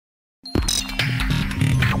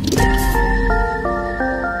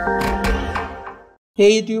Hey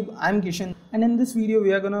YouTube, I'm Kishan, and in this video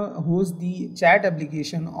we are gonna host the chat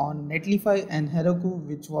application on Netlify and Heroku,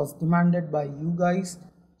 which was demanded by you guys.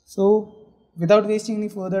 So without wasting any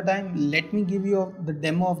further time, let me give you the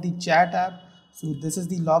demo of the chat app. So this is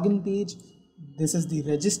the login page, this is the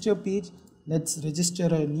register page. Let's register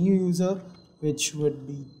a new user, which would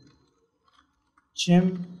be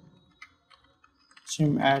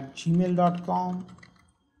jim@gmail.com.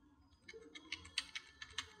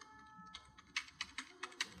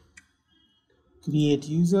 Create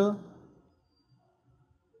user.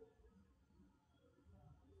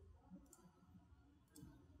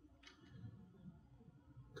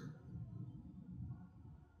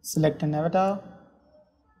 Select an avatar.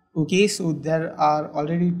 Okay, so there are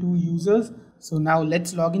already two users. So now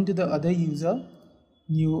let's log into the other user.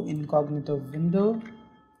 New incognito window.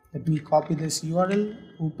 Let me copy this URL.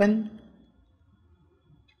 Open.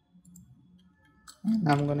 And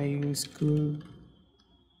I'm gonna use Google.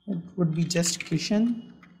 It would be just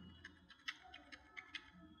Kishan.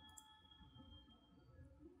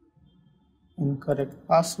 Incorrect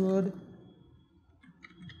password.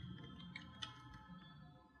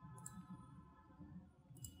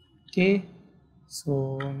 Okay,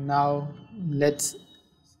 so now let's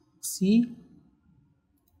see.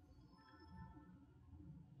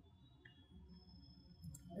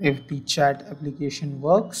 If the chat application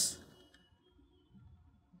works.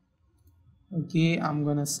 Okay, I'm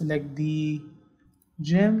gonna select the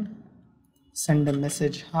Jim, send a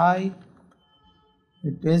message hi.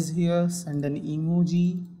 It is here, send an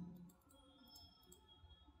emoji.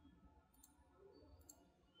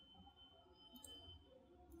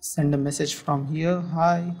 Send a message from here,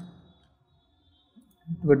 hi.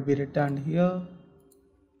 It would be returned here,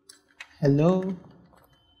 hello.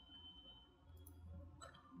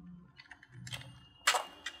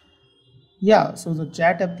 Yeah, so the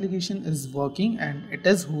chat application is working and it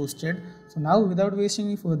is hosted. So now without wasting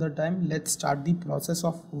any further time, let's start the process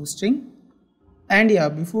of hosting. And yeah,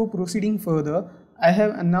 before proceeding further, I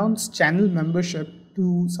have announced channel membership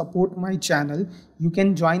to support my channel. You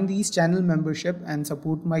can join these channel membership and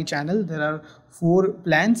support my channel. There are 4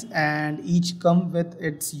 plans and each come with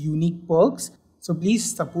its unique perks. So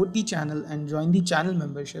please support the channel and join the channel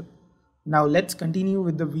membership. Now let's continue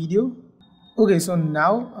with the video. Okay, so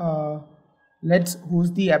now let's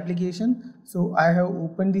host the application. So I have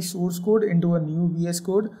opened the source code into a new VS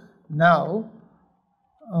Code. Now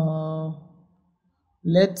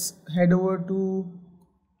let's head over to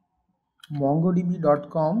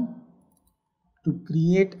mongodb.com to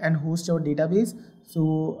create and host our database.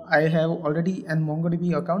 So I have already an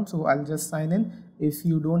MongoDB account, so I'll just sign in. If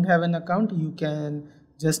you don't have an account, you can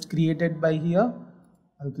just create it by here.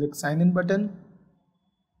 I'll click sign in button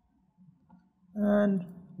and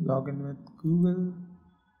log in with Google.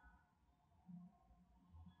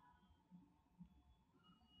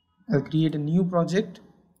 I'll create a new project.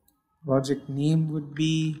 Project name would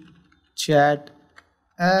be chat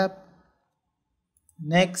app.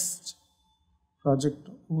 Next, project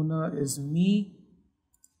owner is me.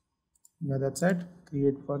 Yeah, that's it.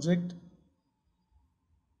 Create project.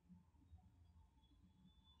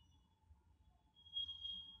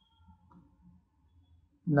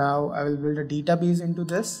 Now I will build a database into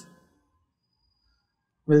this.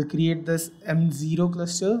 We'll create this M0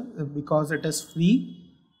 cluster because it is free.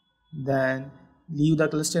 Then leave the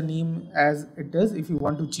cluster name as it is. If you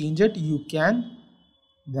want to change it, you can.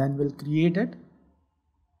 Then we'll create it.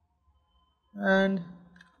 And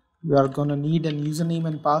you are gonna need a username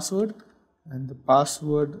and password. And the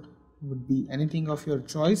password would be anything of your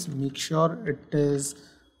choice. Make sure it is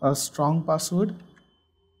a strong password.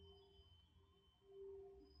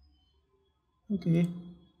 Okay,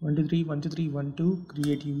 123.123.1.2,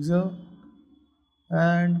 create user,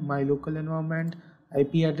 and my local environment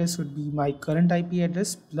IP address would be my current IP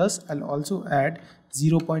address, plus I'll also add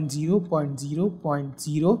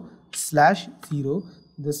 0.0.0.0/0.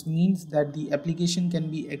 This means that the application can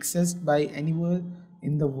be accessed by anywhere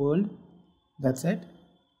in the world. That's it.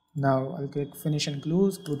 Now I'll click finish and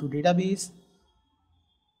close, go to database,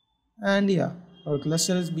 and yeah, our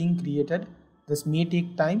cluster is being created. This may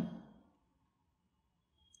take time.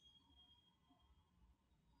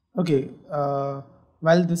 Okay,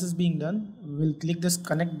 while this is being done, we'll click this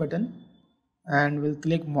connect button and we'll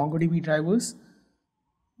click MongoDB drivers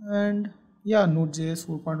and yeah, Node.js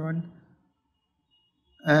 4.1,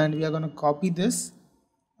 and we are going to copy this.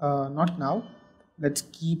 Not now, let's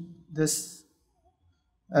keep this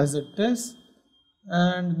as it is.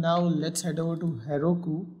 And now let's head over to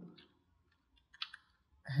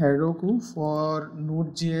Heroku for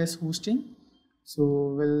Node.js hosting.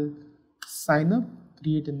 So we'll sign up,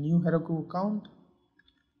 create a new Heroku account,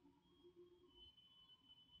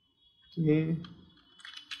 Okay,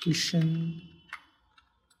 kitchen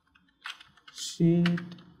sheet,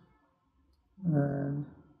 and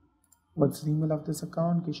what's the email of this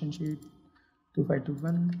account? Kitchen sheet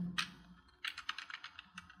 2521.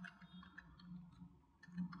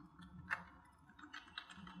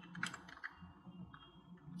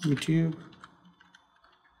 YouTube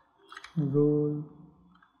role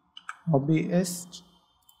hobbyist,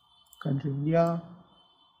 country India,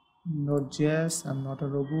 Node.js, I'm not a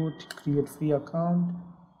robot, create free account.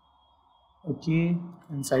 Okay,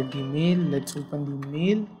 inside the mail, let's open the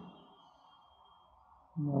mail.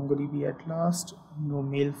 MongoDB Atlas, no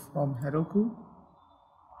mail from Heroku.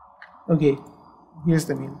 Okay, here's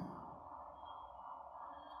the mail.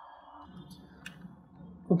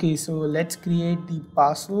 Okay, so let's create the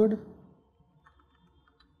password.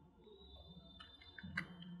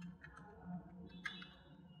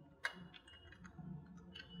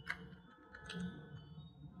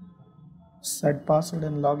 Set password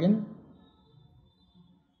and login.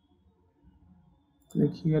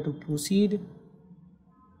 Click here to proceed.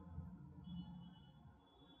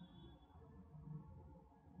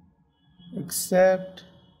 Accept.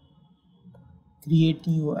 Create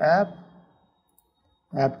new app.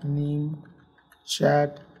 App name,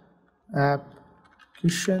 chat, app,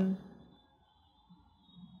 question.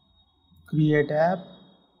 Create app.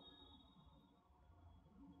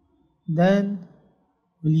 Then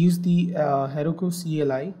we'll use the Heroku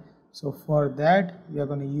CLI. So for that we are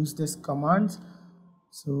going to use this commands.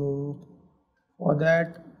 So for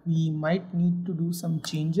that we might need to do some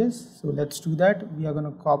changes. So let's do that. We are going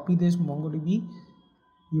to copy this MongoDB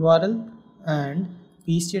URL and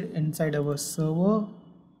paste it inside our server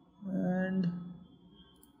and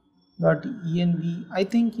 .env. I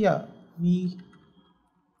think, yeah, we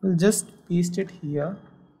will just paste it here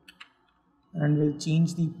and we'll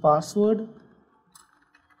change the password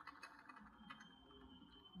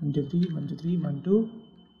 123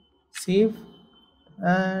 save,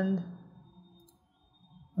 and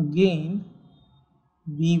again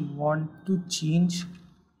we want to change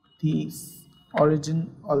the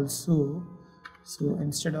origin also. So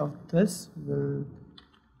instead of this, we're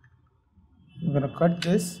gonna cut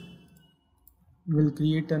this. We'll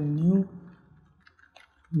create a new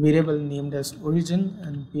variable named as origin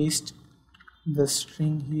and paste the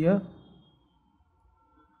string here,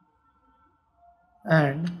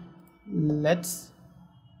 and let's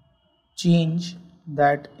change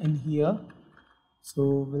that in here.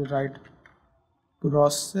 So we'll write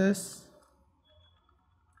process.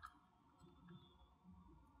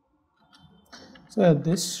 So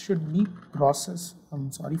this should be process.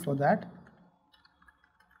 I'm sorry for that.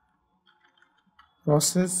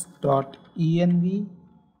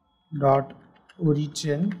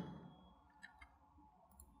 Process.env.origin.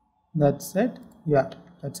 That's it. Yeah,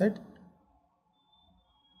 that's it.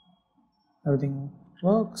 Everything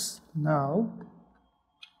works. Now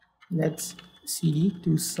let's cd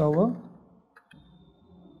to server.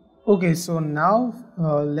 Okay, so now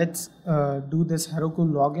let's do this Heroku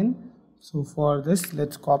login. So for this,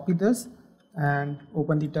 let's copy this and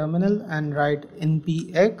open the terminal and write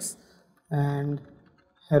npx and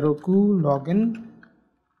Heroku login.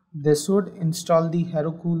 This would install the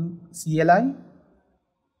Heroku CLI.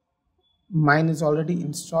 Mine is already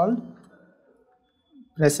installed.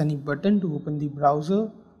 Press any button to open the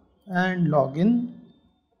browser and login.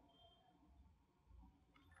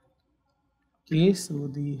 Okay, so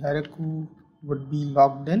the Heroku would be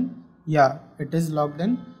logged in. Yeah, it is logged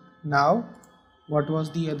in. Now, what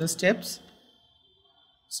was the other steps?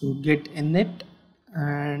 So git init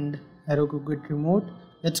and Heroku git remote.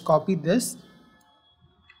 Let's copy this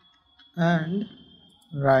and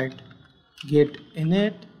write git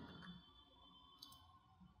init.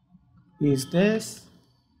 Paste this.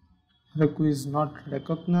 Heroku is not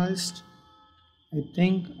recognized. I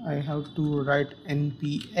think I have to write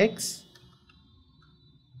npx.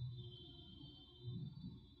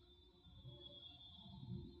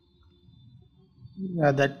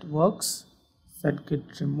 Yeah, that works. Set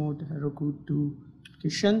git remote Heroku to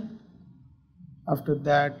kitchen. After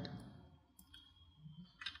that,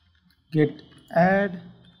 git add.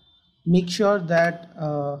 Make sure that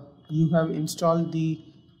you have installed the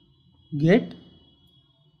git.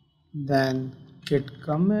 Then git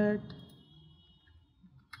commit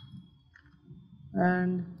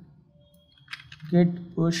and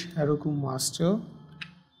git push Heroku master.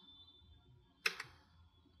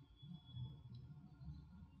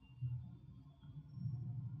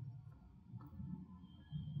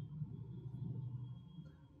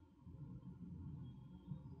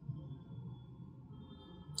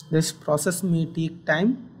 This process may take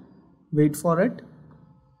time. Wait for it.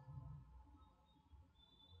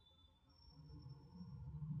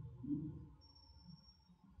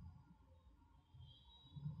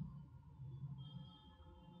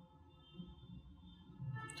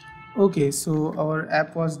 Okay, so our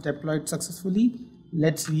app was deployed successfully.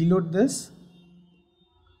 Let's reload this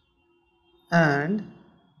and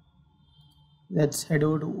let's head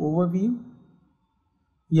over to overview.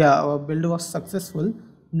 Yeah, our build was successful.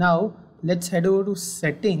 Now let's head over to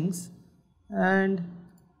settings and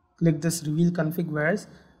click this reveal config varies,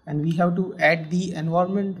 and we have to add the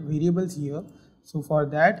environment variables here. So for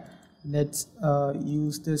that, let's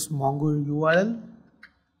use this Mongo URL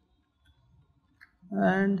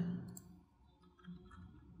and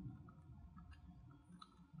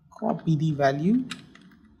copy the value,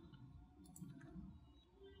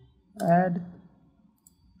 add,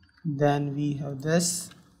 then we have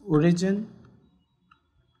this origin.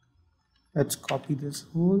 Let's copy this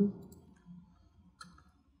whole,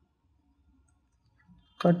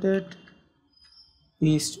 cut it,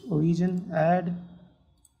 paste origin, add.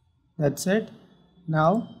 That's it.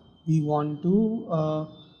 Now we want to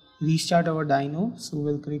restart our dyno, so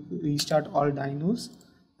we'll click restart all dynos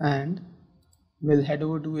and we'll head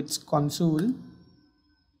over to its console.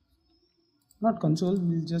 Not console,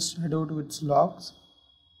 we'll just head over to its logs.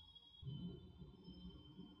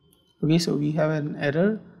 Okay, so we have an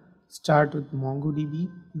error, start with MongoDB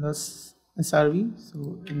plus SRV.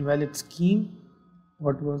 So invalid scheme,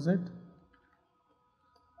 what was it?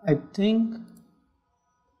 I think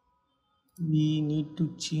we need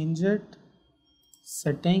to change it.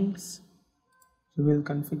 Settings, reveal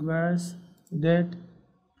config varies, edit,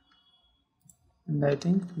 and I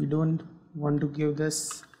think we don't want to give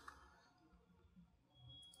this.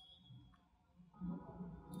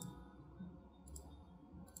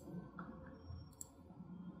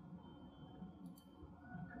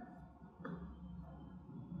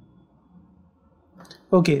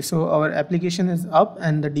 Okay, so our application is up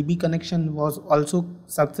and the DB connection was also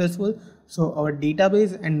successful. So our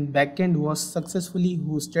database and backend was successfully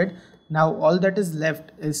hosted. Now all that is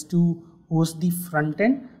left is to host the front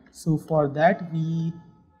end. So for that we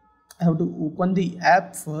have to open the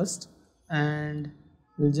app first and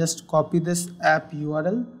we'll just copy this app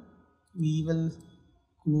URL. We will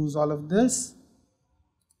close all of this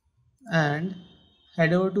and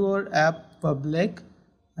head over to our app public,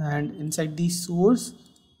 and inside the source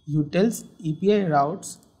utils API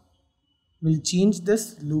routes we'll change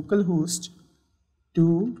this localhost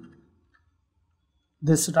to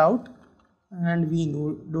this route, and we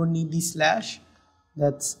don't need the slash.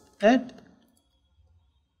 That's it.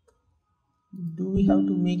 Do we have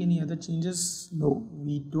to make any other changes? No,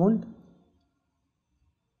 we don't.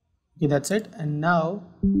 Okay, that's it. And now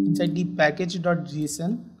inside the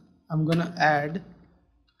package.json I'm gonna add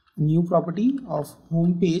a new property of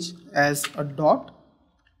homepage as a dot.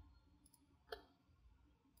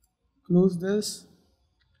 Close this.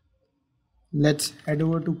 Let's head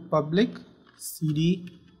over to public, cd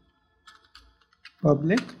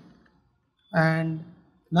public, and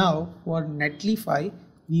now for Netlify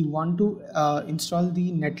we want to install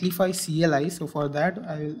the Netlify CLI. So for that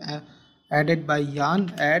I will add it by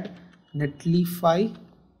yarn add Netlify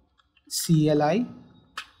CLI.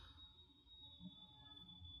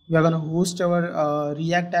 We are going to host our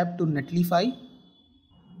React app to Netlify.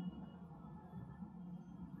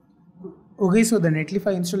 Okay, so the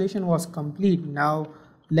Netlify installation was complete. Now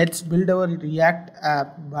let's build our React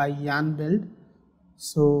app by yarn build.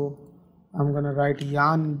 So I'm gonna write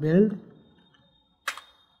yarn build.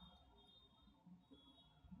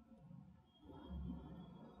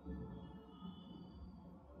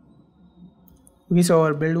 Okay, so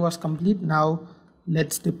our build was complete. Now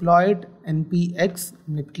let's deploy it. npx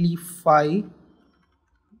netlify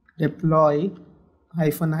deploy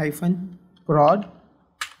 --prod.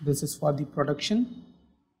 This is for the production.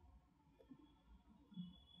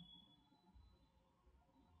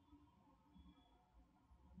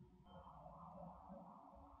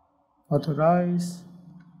 Authorize.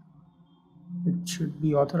 It should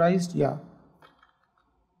be authorized. Yeah.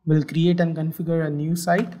 We'll create and configure a new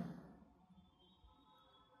site.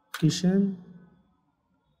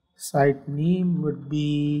 Site name would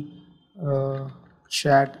be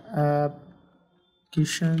chat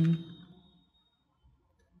application.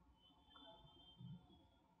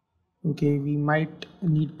 Okay, we might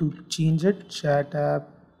need to change it. Chat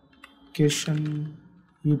application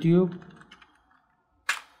YouTube.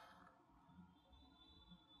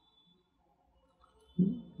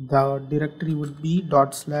 The directory would be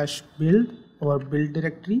 /build, our build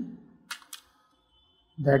directory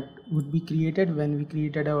that would be created when we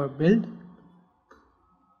created our build.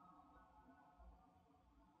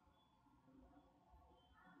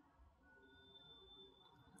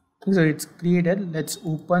 So it's created. Let's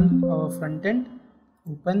open our front end.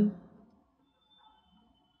 Open.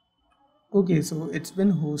 Okay, so it's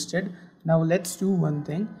been hosted. Now let's do one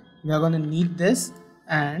thing. We are going to need this,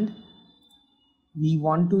 and we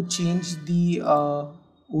want to change the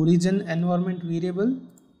origin environment variable.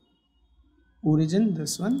 Origin,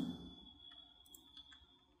 this one.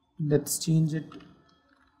 Let's change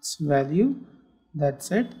its value.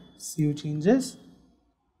 That's it. Save changes.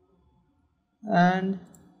 And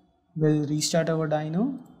we'll restart our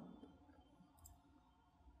dyno.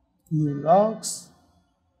 View logs.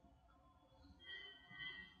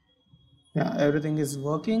 Yeah, everything is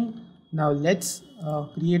working. Now let's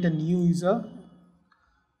create a new user.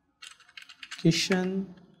 Kishan.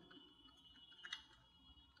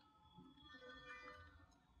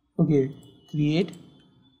 Okay, create.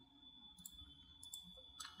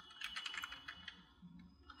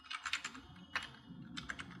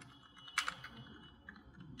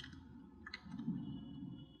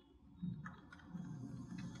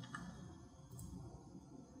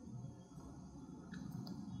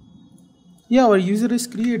 Yeah, our user is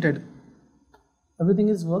created. Everything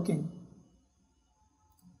is working.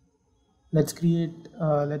 Let's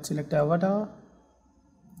let's select avatar.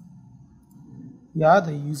 Yeah,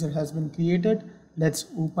 the user has been created. Let's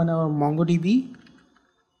open our MongoDB.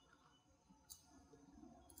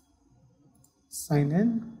 Sign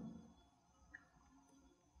in.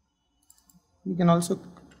 We can also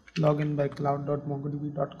log in by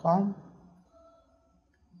cloud.mongodb.com.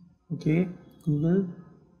 Okay, Google.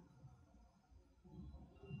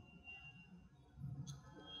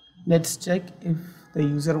 Let's check if the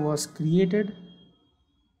user was created.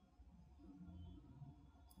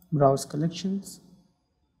 Browse collections.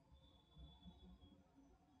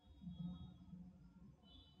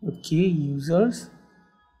 Okay, users.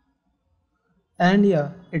 And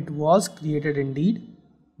yeah, it was created indeed.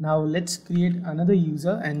 Now let's create another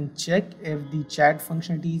user and check if the chat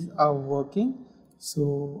functionalities are working.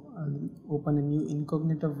 So I'll open a new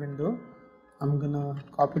incognito window. I'm gonna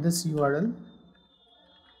copy this URL,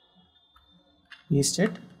 paste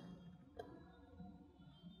it,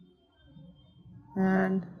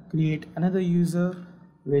 and create another user,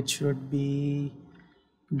 which would be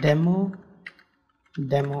demo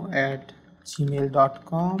at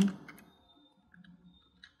gmail.com.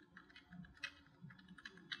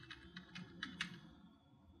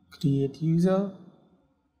 Create user.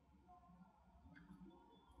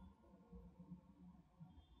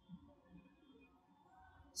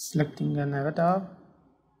 Selecting an avatar,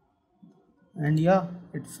 and yeah,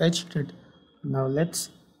 it fetched it. Now let's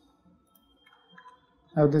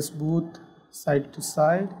have this both side to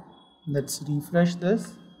side. Let's refresh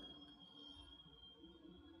this.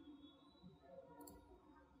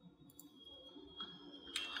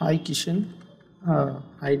 Hi Kishan.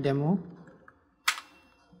 Hi demo.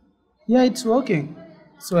 Yeah, it's working.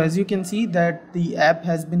 So as you can see that the app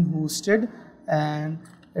has been hosted and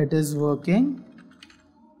it is working.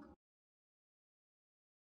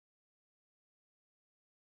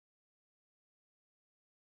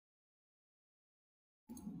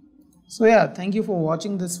 So yeah, thank you for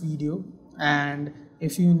watching this video, and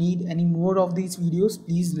if you need any more of these videos,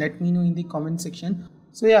 please let me know in the comment section.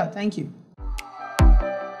 So yeah, thank you.